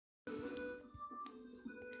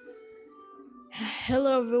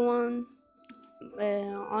Hello everyone,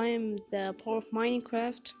 I am the Power of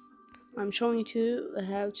Minecraft. I'm showing you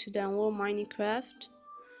how to download Minecraft.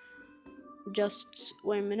 Just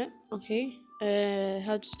wait a minute, okay?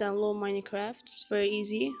 How to download Minecraft? It's very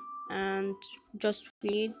easy, and just we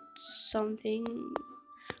need something.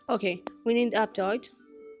 Okay, we need Aptoide.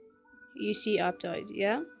 You see Aptoide,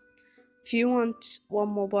 yeah? If you want one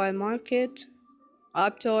mobile market,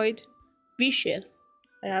 Aptoide, VShare.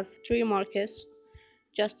 I have three markets,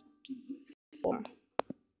 just four.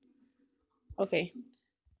 Okay,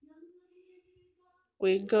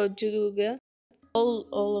 we go to Google.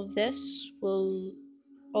 All of this will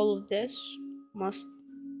all of this must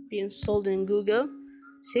be installed in Google.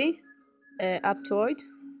 See, Aptoid,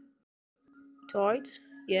 Toid,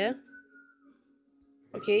 yeah.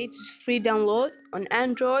 Okay, it's free download on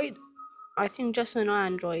Android. I think just on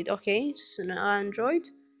Android. Okay, it's on Android.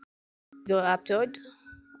 Go Aptoid.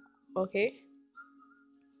 Okay.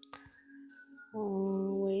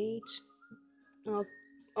 Oh wait. Oh,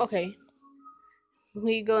 okay.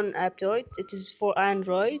 We go on Aptoid. It is for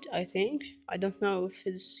Android, I think. I don't know if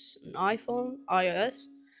it's an iPhone, iOS.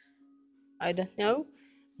 I don't know.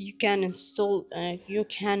 You can install. You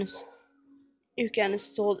can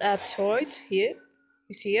install Aptoide here.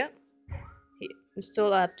 You see it? Here.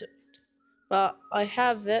 Install Aptoide. But I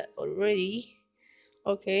have it already.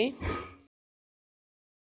 Okay.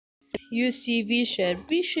 You see VShare.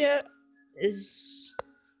 VShare is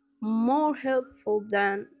more helpful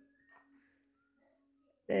than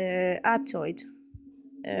Aptoide.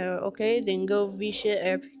 Okay, then go VShare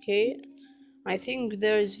APK. I think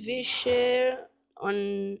there is VShare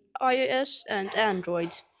on iOS and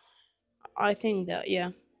Android. I think that,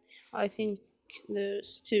 yeah. I think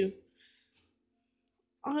there's two.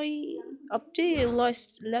 I updated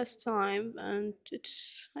last time and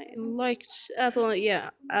it's I liked Apple,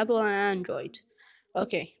 yeah, Apple and Android.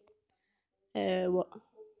 Okay. What?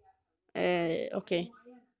 Okay.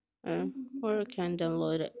 Where can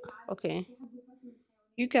download it? Okay.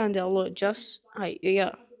 You can download just hi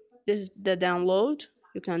yeah. This is the download.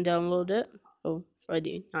 You can download it. Oh,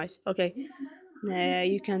 Freddy, nice. Okay.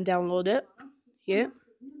 You can download it here.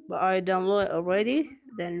 But I download it already.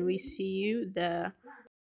 Then we see you the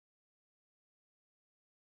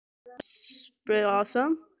pretty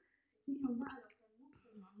awesome.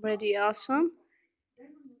 Pretty awesome.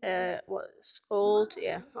 What's called,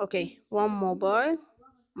 yeah, okay, one mobile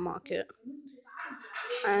market,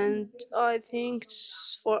 and I think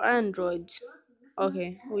it's for Android.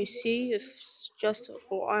 Okay, we see if it's just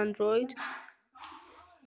for Android.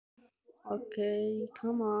 Okay,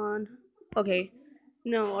 come on. Okay,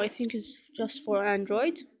 no, I think it's just for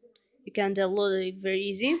Android. You can download it very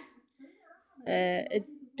easy. It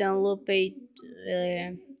download page,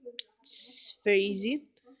 it's very easy,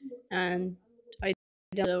 and I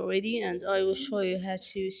done it already, and I will show you how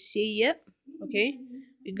to see it. Okay,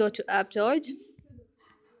 we go to Aptoid.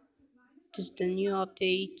 This is the new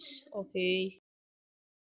update. Okay,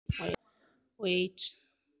 wait.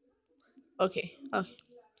 Okay, okay.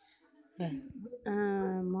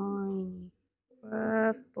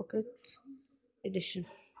 Minecraft Pocket Edition.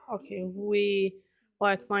 Okay, we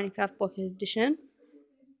like Minecraft Pocket Edition.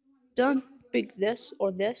 Don't pick this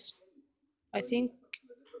or this. I think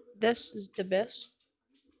this is the best.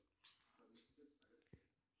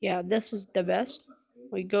 Yeah, this is the best.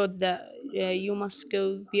 We got the you must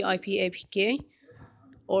go VIP APK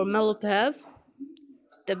or Mellowpav.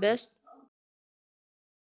 It's the best.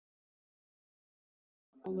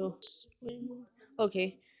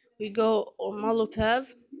 Okay, we go or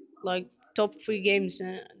Mellowpav, like top three games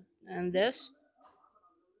and this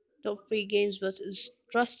top three games, but it's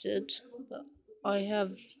trusted. But I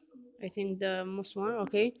have, I think the most one.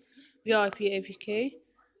 Okay, VIP APK.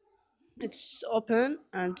 It's open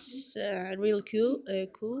and it's really cool.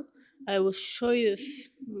 Cool. I will show you if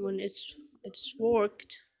when it's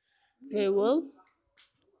worked very well.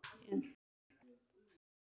 Yeah.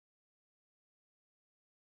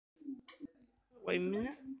 Wait a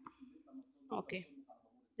minute. Okay.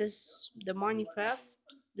 This the Minecraft.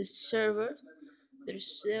 This server. There's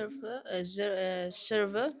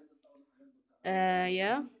server.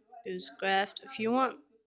 Yeah. Use craft. If you want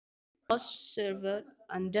boss server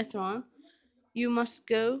and death run, you must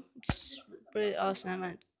go. It's pretty awesome,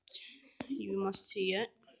 and you must see it.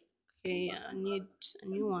 Okay, I need a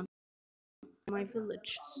new one. My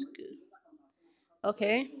village is good.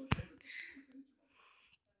 Okay.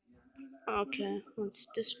 Okay, what's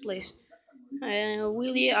this place?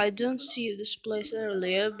 Really, I don't see this place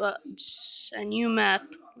earlier, but it's a new map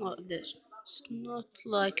like this. It's not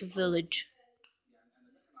like a village.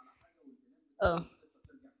 Oh,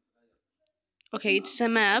 Okay, it's a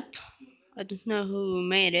map. I don't know who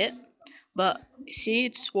made it, but see,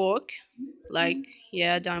 it's work. Like,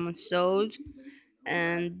 yeah, diamond sword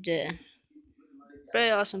and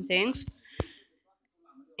very awesome things.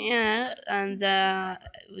 Yeah, and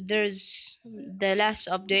there's the last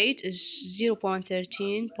update is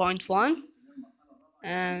 0.13.1,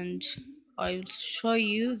 and I'll show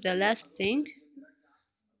you the last thing.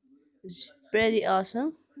 It's pretty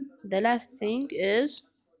awesome. The last thing is,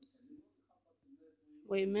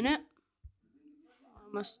 wait a minute, I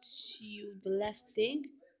must see you the last thing.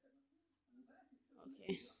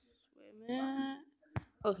 Okay, wait a minute.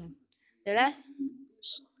 Okay, the last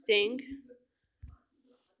thing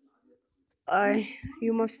I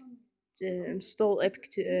you must install Epic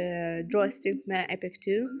Joystick Map Epic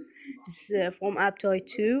 2. It's from Aptoide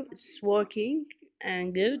 2. It's working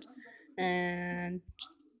and good. And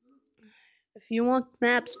if you want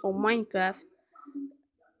maps for Minecraft,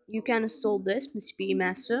 you can install this MSP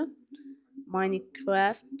Master,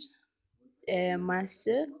 Minecraft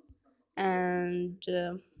Master, and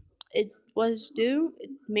it was do it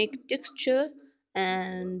make texture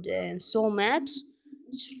and install maps.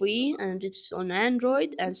 It's free and it's on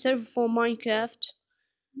Android and server for Minecraft.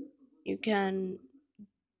 You can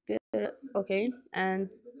okay, and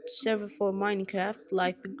server for Minecraft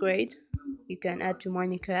like Big Grade. You can add to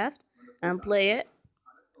Minecraft and play it.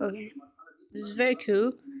 Okay, this is very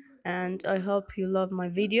cool, and I hope you love my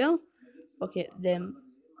video. Okay, then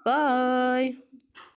bye.